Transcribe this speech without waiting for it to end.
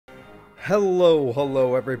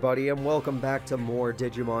Hello everybody, and welcome back to more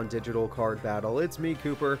Digimon Digital Card Battle. It's me,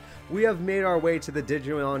 Cooper. We have made our way to the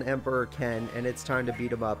Digimon Emperor Ken, and it's time to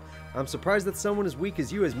beat him up. I'm surprised that someone as weak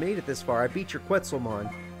as you has made it this far. I beat your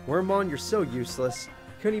Quetzalmon. Wormmon, you're so useless.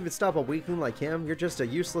 Couldn't even stop a weakling like him. You're just a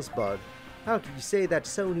useless bug. How could you say that to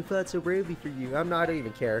someone who fought so bravely for you? I don't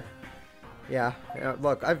even care. Yeah,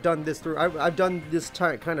 look, I've done this through. I've done this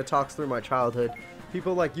kind of talks through my childhood.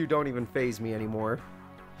 People like you don't even faze me anymore.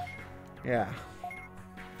 Yeah.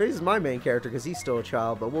 Phase is my main character because he's still a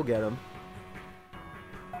child, but we'll get him.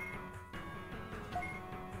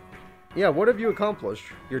 Yeah, what have you accomplished?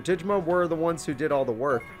 Your Digimon were the ones who did all the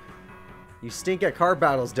work. You stink at card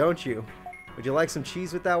battles, don't you? Would you like some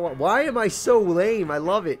cheese with that one? Why am I so lame? I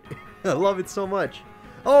love it. I love it so much.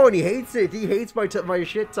 Oh, and he hates it. He hates my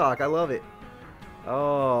shit talk. I love it.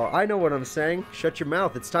 Oh, I know what I'm saying. Shut your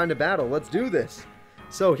mouth. It's time to battle. Let's do this.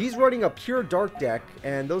 So he's running a pure dark deck,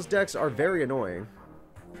 and those decks are very annoying.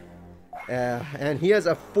 And he has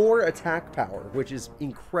a 4 attack power, which is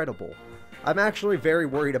incredible. I'm actually very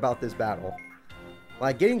worried about this battle.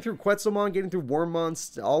 Like, getting through Quetzalmon, getting through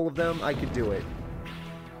Wormmon, all of them, I could do it.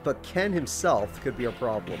 But Ken himself could be a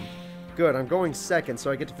problem. Good, I'm going second,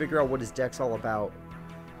 so I get to figure out what his deck's all about.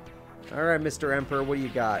 Alright, Mr. Emperor, what do you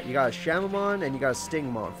got? You got a Shamamon, and you got a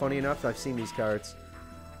Stingmon. Funny enough, I've seen these cards.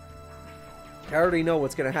 I already know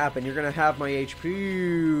what's going to happen. You're going to have my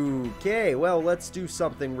HP. Okay, well, let's do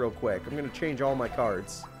something real quick. I'm going to change all my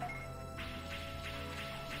cards.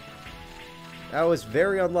 That was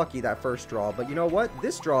very unlucky, that first draw. But you know what?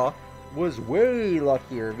 This draw was way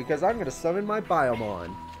luckier because I'm going to summon my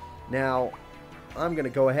Biomon. Now, I'm going to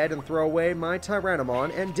go ahead and throw away my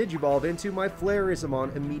Tyrannomon and Digivolve into my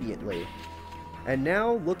Flareismon immediately. And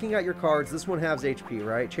now, looking at your cards, this one halves HP,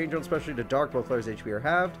 right? Change on specialty to Dark, both players' HP are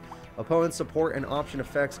halved. Opponent's support and option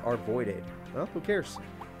effects are voided. Well, who cares?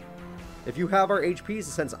 If you have our HPs,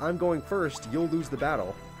 since I'm going first, you'll lose the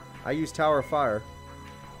battle. I use Tower of Fire.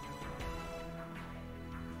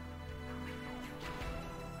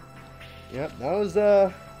 Yep,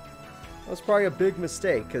 that was probably a big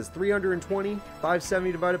mistake, because 320,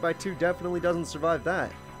 570 divided by 2 definitely doesn't survive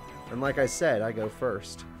that. And like I said, I go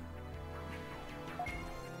first.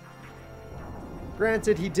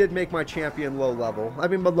 Granted, he did make my champion low level. I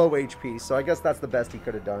mean, low HP, so I guess that's the best he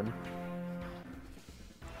could have done.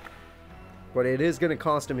 But it is going to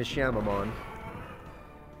cost him his Shamamon.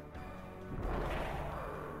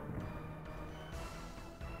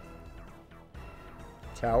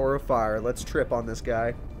 Tower of Fire. Let's trip on this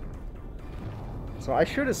guy. So I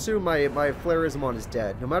should assume my Flareismon is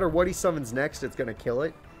dead. No matter what he summons next, it's going to kill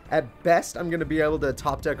it. At best, I'm going to be able to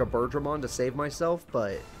top deck a Birdramon to save myself,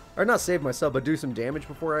 but... Or not save myself, but do some damage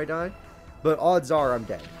before I die. But odds are I'm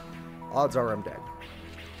dead. Odds are I'm dead.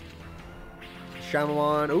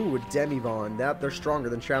 Shamamon. Ooh, a Demivon. They're stronger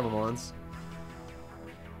than Shamamons.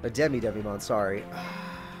 A Demimon, sorry.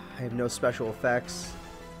 I have no special effects.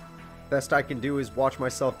 Best I can do is watch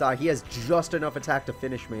myself die. He has just enough attack to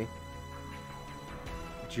finish me.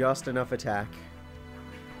 Just enough attack.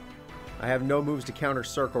 I have no moves to counter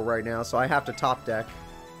Circle right now, so I have to top deck.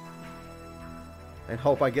 And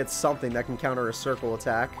hope I get something that can counter a Circle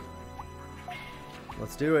attack.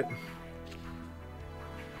 Let's do it.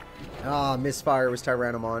 Ah, misfire was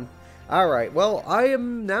Tyrannomon. Alright, well, I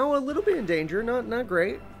am now a little bit in danger. Not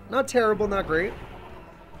great. Not terrible, not great.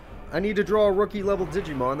 I need to draw a rookie level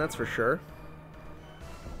Digimon, that's for sure.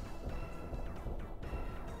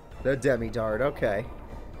 The Demi-Dart, okay.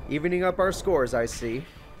 Evening up our scores, I see.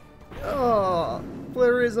 Oh,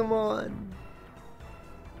 Flareismon.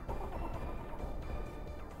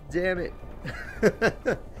 Damn it.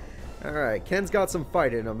 Alright, Ken's got some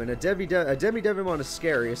fight in him, and a Demi-Devimon is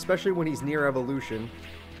scary, especially when he's near evolution.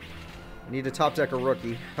 I need to top deck a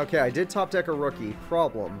rookie. Okay, I did top deck a rookie.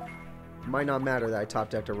 Problem. Might not matter that I top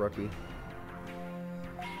decked a rookie.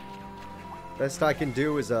 Best I can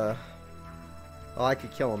do is oh, I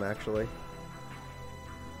could kill him actually.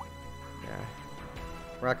 Yeah.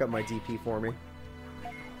 Rack up my DP for me.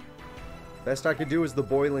 Best I could do is the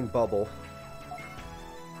Boiling Bubble.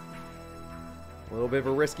 A little bit of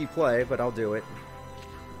a risky play, but I'll do it.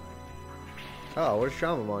 Oh, what does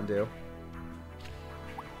Shamamon do?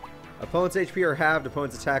 Opponent's HP are halved,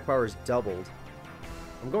 opponent's attack power is doubled.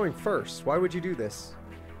 I'm going first. Why would you do this?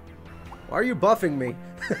 Why are you buffing me?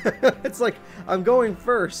 It's like, I'm going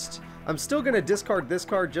first. I'm still going to discard this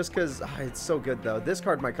card just because it's so good, though. This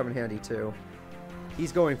card might come in handy, too.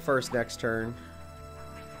 He's going first next turn.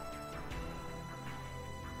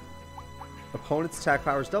 Opponent's attack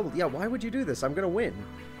power is doubled. Yeah, why would you do this? I'm going to win.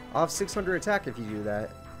 I'll have 600 attack if you do that.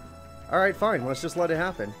 Alright, fine. Let's just let it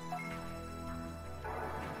happen.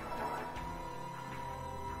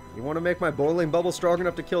 You want to make my boiling bubble strong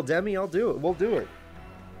enough to kill Demi? I'll do it. We'll do it.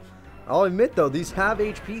 I'll admit, though, these have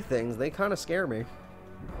HP things. They kind of scare me.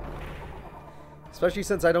 Especially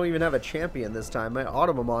since I don't even have a champion this time. My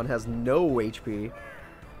Automamon has no HP.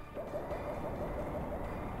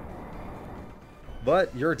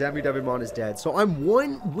 But your Demon is dead. So I'm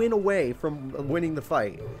one win away from winning the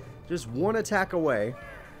fight. Just one attack away.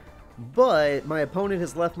 But my opponent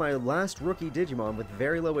has left my last rookie Digimon with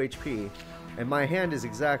very low HP. And my hand is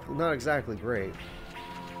not exactly great.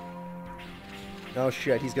 Oh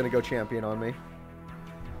shit, he's going to go champion on me.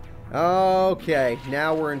 Okay,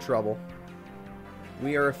 now we're in trouble.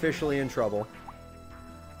 We are officially in trouble.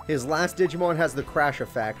 His last Digimon has the crash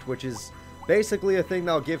effect, which is basically a thing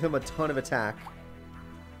that'll give him a ton of attack.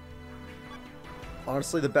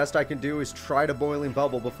 Honestly, the best I can do is try to Boiling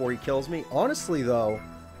Bubble before he kills me. Honestly, though,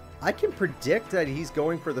 I can predict that he's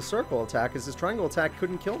going for the circle attack, because his triangle attack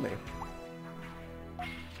couldn't kill me.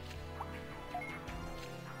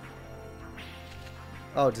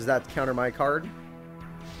 Oh, does that counter my card?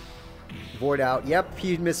 Void out. Yep,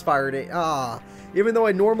 he misfired it. Ah, even though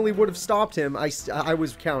I normally would have stopped him, I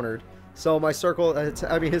was countered. So my his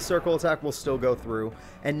circle attack will still go through.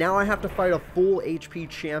 And now I have to fight a full HP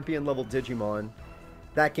champion level Digimon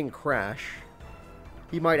that can crash.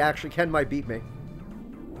 Ken might beat me.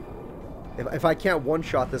 If I can't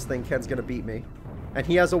one-shot this thing, Ken's gonna beat me. And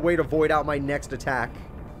he has a way to void out my next attack.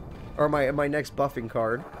 Or my next buffing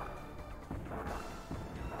card.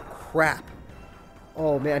 Crap.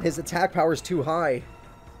 Oh man, his attack power is too high.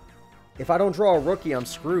 If I don't draw a rookie, I'm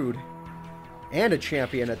screwed. And a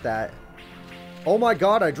champion at that. Oh my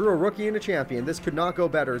god, I drew a rookie and a champion. This could not go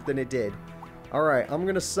better than it did. Alright, I'm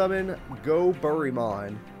going to summon Go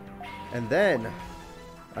Burimon. And then,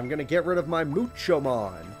 I'm going to get rid of my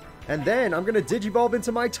Muchomon. And then, I'm going to Digivolve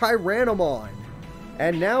into my Tyrannomon.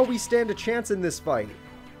 And now we stand a chance in this fight.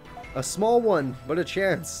 A small one, but a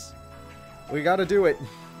chance. We got to do it.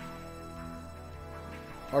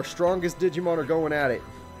 Our strongest Digimon are going at it.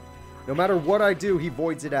 No matter what I do, he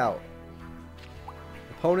voids it out.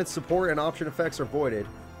 Opponent's support and option effects are voided.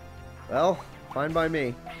 Well, fine by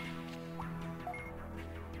me.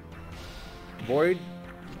 Void.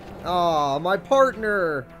 Aw, my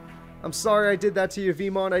partner! I'm sorry I did that to you,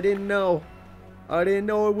 Vmon. I didn't know. I didn't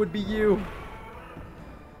know it would be you.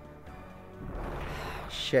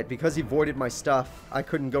 Shit, because he voided my stuff, I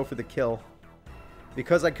couldn't go for the kill.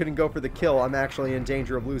 Because I couldn't go for the kill, I'm actually in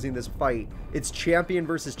danger of losing this fight. It's champion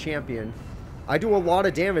versus champion. I do a lot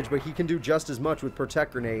of damage, but he can do just as much with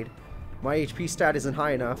Protect Grenade. My HP stat isn't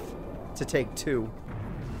high enough to take 2.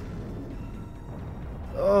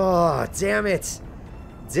 Oh, damn it.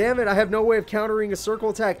 Damn it, I have no way of countering a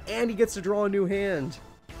circle attack, and he gets to draw a new hand.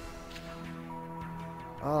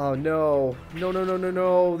 Oh, no. No, no, no, no,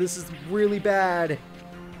 no. This is really bad.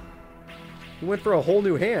 He went for a whole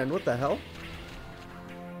new hand. What the hell?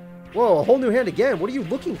 Whoa, a whole new hand again. What are you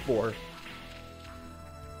looking for?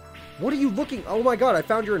 What are you looking... Oh my god, I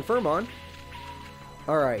found your Infirmon.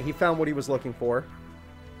 Alright, he found what he was looking for.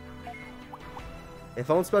 If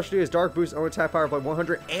own specialty is Dark, boost own attack power by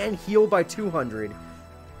 100 and heal by 200.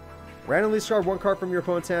 Randomly discard one card from your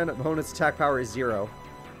opponent's hand. Opponent's attack power is 0.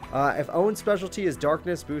 If own specialty is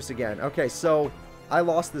Darkness, boost again. Okay, so I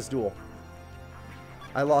lost this duel.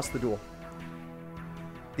 I lost the duel.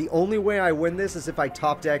 The only way I win this is if I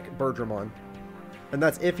top deck Bergramon. And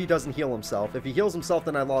that's if he doesn't heal himself. If he heals himself,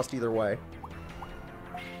 then I lost either way.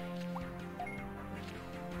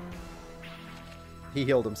 He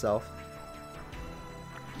healed himself.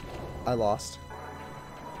 I lost.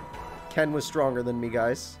 Ken was stronger than me,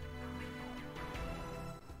 guys.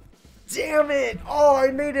 Damn it! Oh, I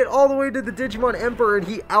made it all the way to the Digimon Emperor, and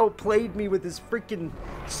he outplayed me with his freaking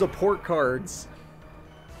support cards.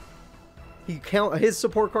 His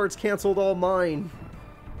support cards canceled all mine.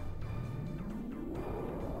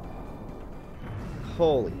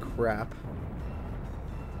 Holy crap.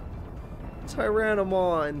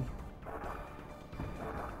 Tyrannomon.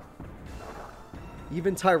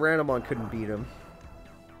 Even Tyrannomon couldn't beat him.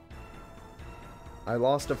 I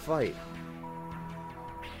lost a fight.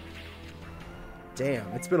 Damn,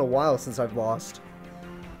 it's been a while since I've lost.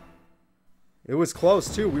 It was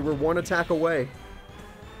close too. We were one attack away.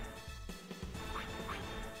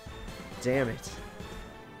 Damn it.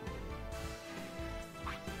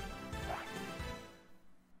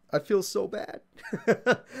 I feel so bad.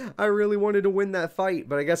 I really wanted to win that fight,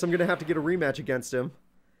 but I guess I'm going to have to get a rematch against him.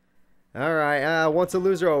 Alright, once a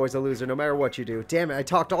loser, always a loser, no matter what you do. Damn it, I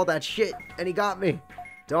talked all that shit, and he got me.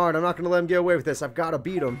 Darn, I'm not going to let him get away with this. I've got to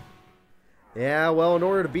beat him. Yeah, well, in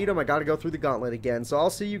order to beat him, I got to go through the gauntlet again. So I'll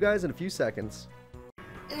see you guys in a few seconds.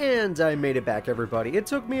 And I made it back, everybody. It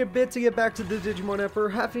took me a bit to get back to the Digimon Emperor.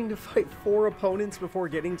 Having to fight 4 opponents before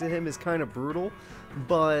getting to him is kind of brutal.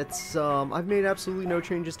 But I've made absolutely no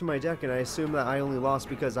changes to my deck, and I assume that I only lost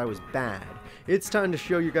because I was bad. It's time to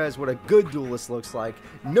show you guys what a good duelist looks like.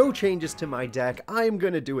 No changes to my deck. I'm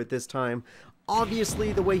going to do it this time.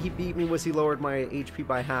 Obviously, the way he beat me was he lowered my HP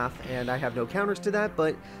by half, and I have no counters to that,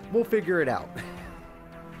 but we'll figure it out.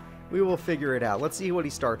 We will figure it out. Let's see what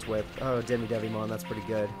he starts with. Oh, Devimon, that's pretty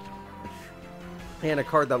good. And a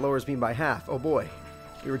card that lowers me by half. Oh boy.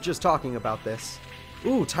 We were just talking about this.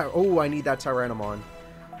 Ooh, I need that Tyrannomon.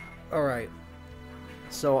 Alright.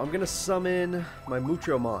 So I'm going to summon my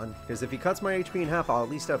Muchomon, because if he cuts my HP in half, I'll at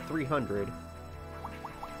least have 300.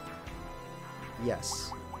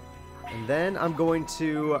 Yes. And then I'm going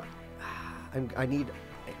to...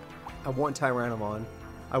 I want Tyrannomon.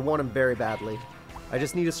 I want him very badly. I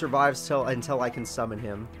just need to survive until I can summon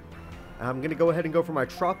him. I'm going to go ahead and go for my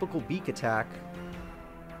Tropical Beak attack.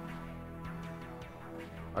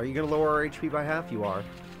 Are you going to lower our HP by half? You are.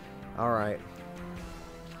 Alright.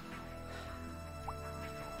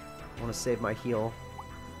 I want to save my heal.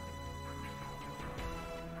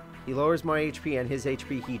 He lowers my HP and his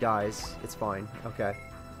HP he dies. It's fine. Okay.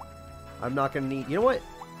 I'm not going to need... You know what?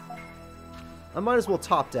 I might as well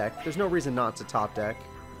top deck. There's no reason not to top deck.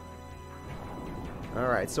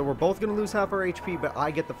 Alright, so we're both going to lose half our HP, but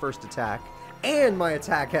I get the first attack. And my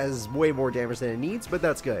attack has way more damage than it needs, but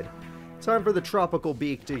that's good. Time for the Tropical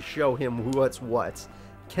Beak to show him what's what.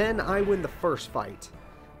 Can I win the first fight?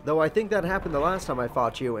 Though I think that happened the last time I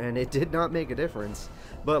fought you, and it did not make a difference.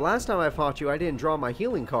 But last time I fought you, I didn't draw my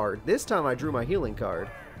healing card. This time I drew my healing card.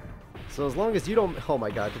 So as long as you don't... Oh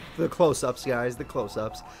my god, the close-ups, guys, the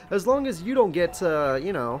close-ups. As long as you don't get,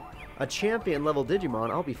 you know, a champion-level Digimon,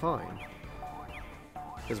 I'll be fine.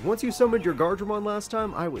 Because once you summoned your Gardramon last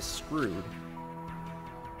time, I was screwed.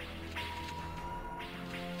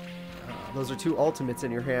 Those are 2 ultimates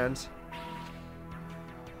in your hand.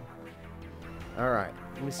 Alright,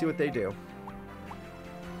 let me see what they do.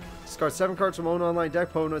 Discard 7 cards from own online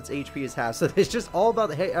deck, opponent's HP is half. So it's just all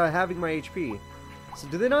about having my HP. So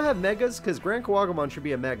do they not have Megas? Because Grand Kawagamon should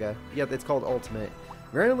be a Mega. Yep, it's called Ultimate.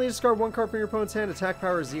 Randomly discard 1 card from your opponent's hand, attack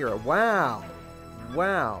power 0. Wow.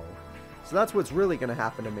 Wow. So that's what's really going to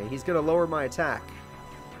happen to me. He's going to lower my attack.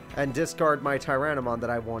 And discard my Tyrannomon that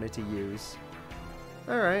I wanted to use.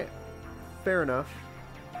 Alright. Fair enough.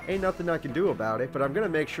 Ain't nothing I can do about it, but I'm going to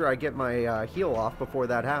make sure I get my heal off before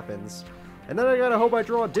that happens. And then I gotta hope I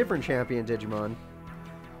draw a different champion Digimon.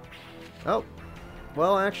 Oh.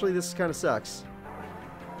 Well, actually, this kind of sucks.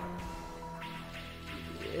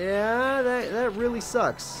 Yeah, that really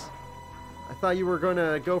sucks. I thought you were going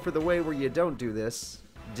to go for the way where you don't do this.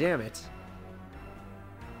 Damn it.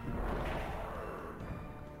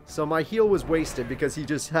 So my heal was wasted because he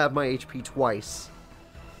just had my HP twice.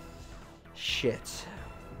 Shit.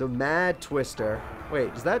 The Mad Twister.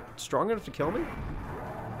 Wait, is that strong enough to kill me?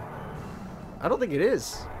 I don't think it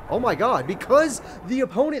is. Oh my god, because the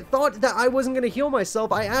opponent thought that I wasn't going to heal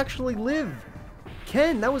myself, I actually live.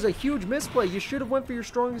 Ken, that was a huge misplay. You should have went for your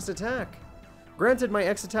strongest attack. Granted, my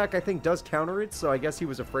X attack, I think, does counter it, so I guess he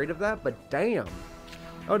was afraid of that, but damn.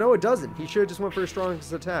 Oh, no, it doesn't. He should have just went for his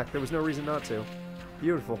strongest attack. There was no reason not to.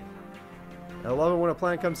 Beautiful. I love it when a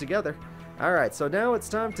plan comes together. Alright, so now it's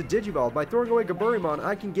time to Digiball. By throwing away Gaburimon,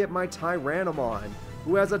 I can get my Tyrannomon,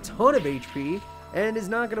 who has a ton of HP, and is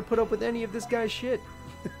not going to put up with any of this guy's shit.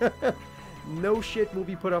 No shit will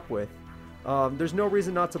be put up with. There's no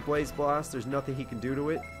reason not to Blaze Blast. There's nothing he can do to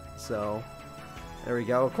it. So, there we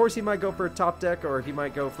go. Of course, he might go for a top deck, or he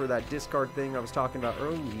might go for that discard thing I was talking about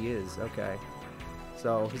earlier. He is. Okay.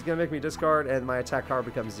 So, he's going to make me discard, and my attack power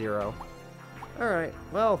becomes 0. Alright.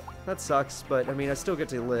 Well, that sucks, but, I mean, I still get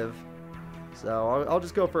to live. So, I'll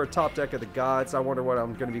just go for a top deck of the gods. I wonder what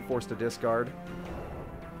I'm going to be forced to discard.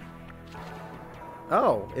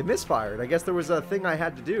 Oh, it misfired. I guess there was a thing I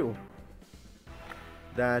had to do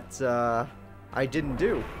that I didn't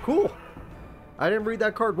do. Cool. I didn't read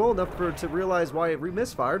that card well enough to realize why it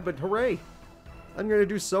misfired, but hooray. I'm going to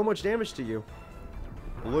do so much damage to you.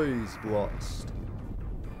 Blaze Blast.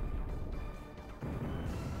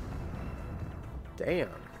 Damn.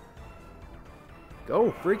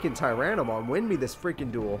 Go freaking Tyrannomon. Win me this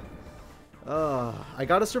freaking duel. I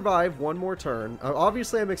gotta survive one more turn.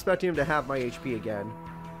 Obviously, I'm expecting him to have my HP again.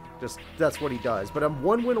 Just, that's what he does. But I'm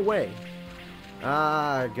 1 win away.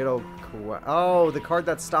 Ah, good old... Oh, the card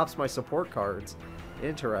that stops my support cards.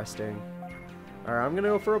 Interesting. Alright, I'm gonna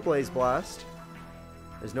go for a Blaze Blast.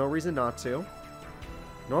 There's no reason not to.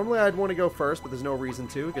 Normally, I'd want to go first, but there's no reason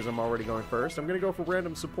to, because I'm already going first. I'm gonna go for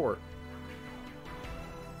random support.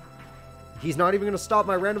 He's not even going to stop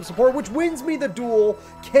my random support, which wins me the duel.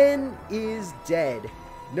 Ken is dead.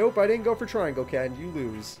 Nope, I didn't go for triangle, Ken. You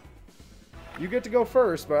lose. You get to go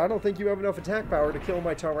first, but I don't think you have enough attack power to kill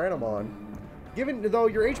my Tyrannomon. Given, though,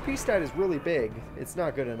 your HP stat is really big, it's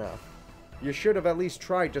not good enough. You should have at least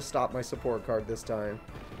tried to stop my support card this time.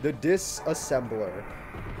 The Disassembler.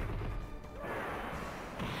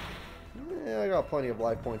 I got plenty of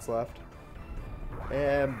life points left.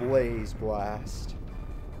 And Blaze Blast.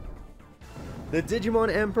 The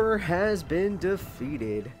Digimon Emperor has been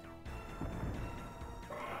defeated.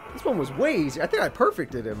 This one was way easy. I think I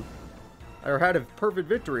perfected him. Or had a perfect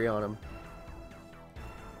victory on him.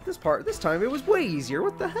 This time it was way easier.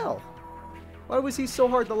 What the hell? Why was he so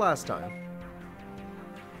hard the last time?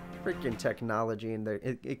 Freaking technology in there.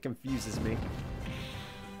 It confuses me.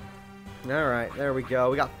 Alright, there we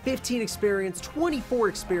go. We got 15 experience, 24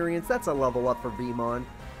 experience. That's a level up for Vmon.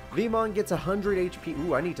 Vmon gets 100 HP.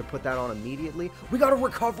 Ooh, I need to put that on immediately. We got a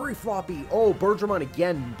recovery floppy. Oh, Bergermon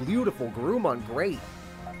again. Beautiful. Garurumon, great.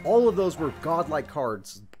 All of those were godlike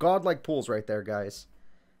cards. Godlike pulls right there, guys.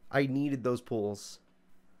 I needed those pulls.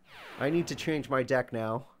 I need to change my deck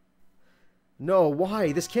now. No,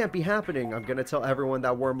 why? This can't be happening. I'm gonna tell everyone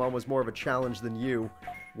that Wormmon was more of a challenge than you.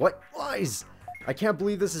 What? Lies! I can't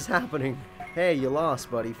believe this is happening. Hey, you lost,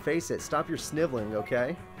 buddy. Face it. Stop your sniveling,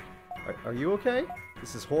 okay? Are you okay?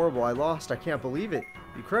 This is horrible. I lost. I can't believe it.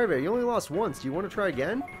 You crybaby, you only lost once. Do you want to try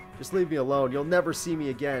again? Just leave me alone. You'll never see me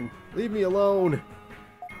again. Leave me alone.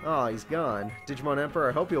 Oh, he's gone. Digimon Emperor,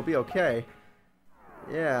 I hope you'll be okay.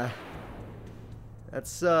 Yeah.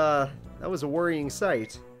 That was a worrying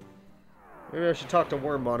sight. Maybe I should talk to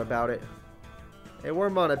Wormmon about it. Hey,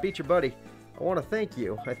 Wormmon, I beat your buddy. I want to thank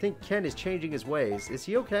you. I think Ken is changing his ways. Is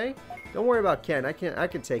he okay? Don't worry about Ken. I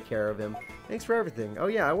can take care of him. Thanks for everything. Oh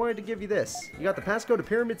yeah, I wanted to give you this. You got the passcode to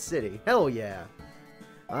Pyramid City. Hell yeah.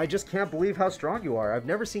 I just can't believe how strong you are. I've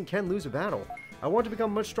never seen Ken lose a battle. I want to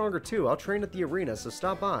become much stronger too. I'll train at the arena, so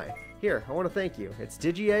stop by. Here, I want to thank you. It's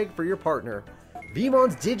Digi-Egg for your partner.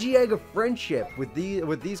 Vmon's Digi-Egg of Friendship. With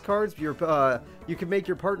these cards, you can make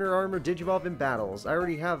your partner armor Digivolve in battles. I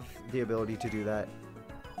already have the ability to do that.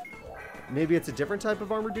 Maybe it's a different type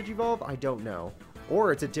of armor Digivolve? I don't know.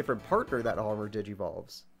 Or it's a different partner that armor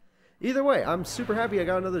Digivolves. Either way, I'm super happy I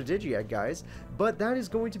got another Digi-Egg, guys. But that is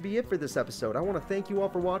going to be it for this episode. I want to thank you all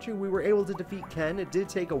for watching. We were able to defeat Ken. It did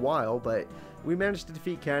take a while, but we managed to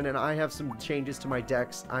defeat Ken, and I have some changes to my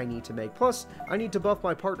decks I need to make. Plus, I need to buff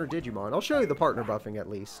my partner Digimon. I'll show you the partner buffing at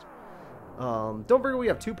least. Don't forget we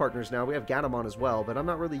have two partners now. We have Gatomon as well, but I'm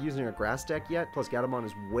not really using a grass deck yet. Plus, Gatomon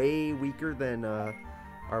is way weaker than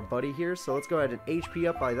our buddy here. So let's go ahead and HP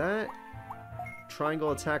up by that.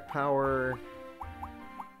 Triangle attack power.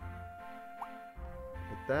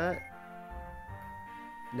 With that.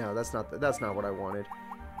 No, that's not what I wanted.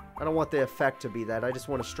 I don't want the effect to be that. I just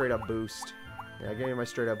want a straight up boost. Yeah, give me my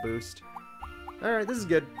straight up boost. Alright, this is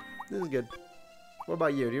good. This is good. What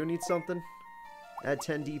about you? Do you need something? Add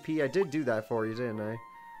 10 DP. I did do that for you, didn't I?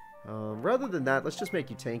 Rather than that, let's just make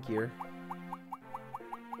you tankier.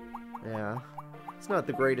 Yeah. It's not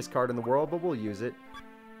the greatest card in the world, but we'll use it.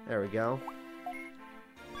 There we go.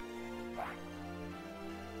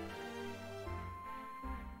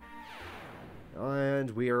 And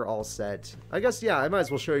we are all set. I guess, yeah, I might as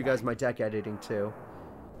well show you guys my deck editing, too.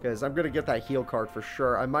 Because I'm going to get that heal card for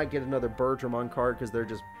sure. I might get another Bergermon card because they're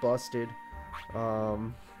just busted.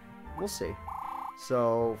 We'll see.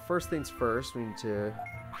 So, first things first, we need to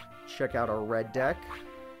check out our red deck.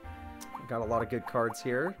 Got a lot of good cards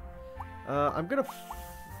here. I'm going to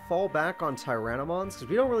fall back on Tyrannomons because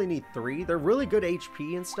we don't really need 3. They're really good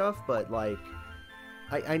HP and stuff, but, like,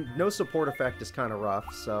 I no support effect is kind of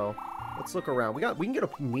rough, so let's look around. We can get a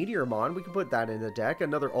Meteormon. We can put that in the deck.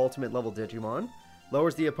 Another ultimate level Digimon.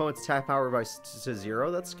 Lowers the opponent's attack power to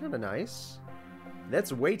 0. That's kind of nice.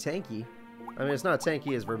 That's way tanky. I mean, it's not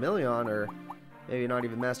tanky as Vermilion or maybe not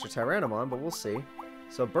even Master Tyrannomon, but we'll see.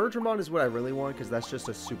 So Bergermon is what I really want because that's just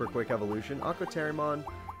a super quick evolution. Aquaterrimon,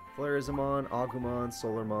 Flarizamon, Agumon,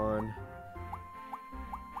 Solarmon,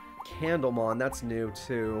 Candlemon. That's new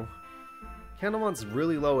too. Candlemon's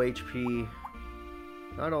really low HP.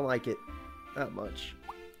 I don't like it that much.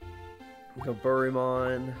 We go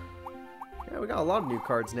Burimon. Yeah, we got a lot of new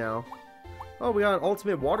cards now. Oh, we got an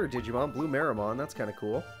Ultimate Water Digimon, Blue Marimon. That's kind of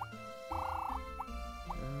cool.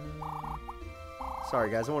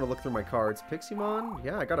 Sorry, guys. I want to look through my cards. Piximon?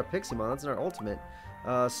 Yeah, I got a Piximon. That's our Ultimate.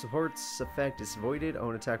 Support's effect is voided.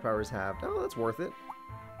 Own attack power is halved. Oh, that's worth it.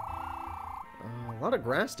 A lot of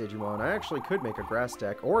Grass Digimon. I actually could make a Grass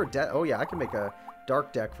deck. Or a oh, yeah, I can make a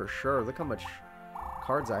Dark deck for sure. Look how much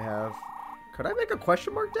cards I have. Could I make a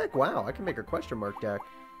question mark deck? Wow, I can make a question mark deck.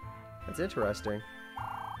 That's interesting.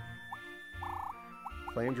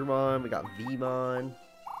 Flame Dramon, we got Vmon.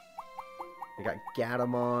 We got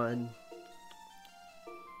Gatomon.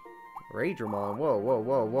 Raydramon. Whoa, whoa,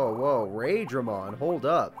 whoa, whoa, whoa. Raydramon, hold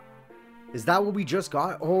up. Is that what we just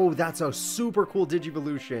got? Oh, that's a super cool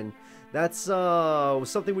Digivolution. That's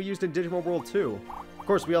something we used in Digimon World 2. Of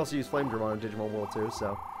course, we also use Flame Dramon in Digimon World 2,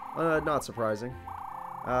 so not surprising.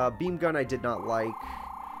 Beam Gun I did not like.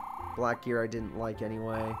 Black Gear I didn't like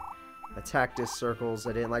anyway. Attack Disc Circles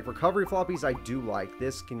I didn't like. Recovery Floppies I do like.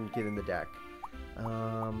 This can get in the deck.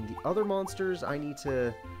 The other monsters I need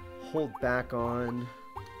to hold back on.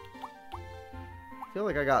 I feel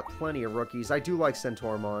like I got plenty of rookies. I do like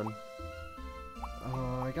Centaurmon.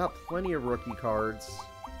 I got plenty of rookie cards.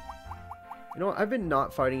 You know what? I've been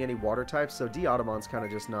not fighting any water types, so Deodamon's kind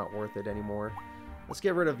of just not worth it anymore. Let's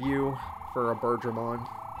get rid of you for a Birdramon.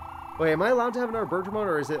 Wait, am I allowed to have another Birdramon,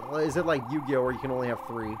 or is it like Yu-Gi-Oh where you can only have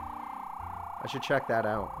 3? I should check that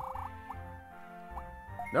out.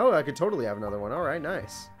 No, I could totally have another one. Alright,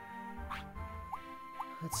 nice.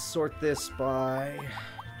 Let's sort this by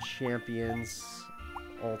champions,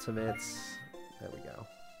 ultimates. There we go.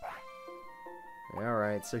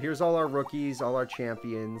 Alright, so here's all our rookies, all our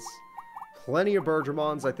champions. Plenty of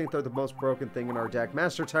Birdramons. I think they're the most broken thing in our deck.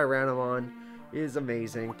 Master Tyrannomon is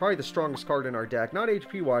amazing. Probably the strongest card in our deck. Not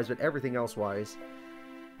HP-wise, but everything else-wise.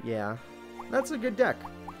 Yeah, that's a good deck.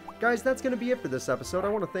 Guys, that's going to be it for this episode. I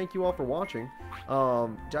want to thank you all for watching.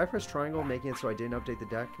 Did I press triangle, making it so I didn't update the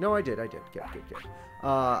deck? No, I did. Good, good, good.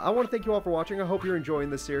 I want to thank you all for watching. I hope you're enjoying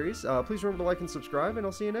this series. Please remember to like and subscribe, and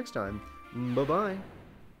I'll see you next time. Bye-bye.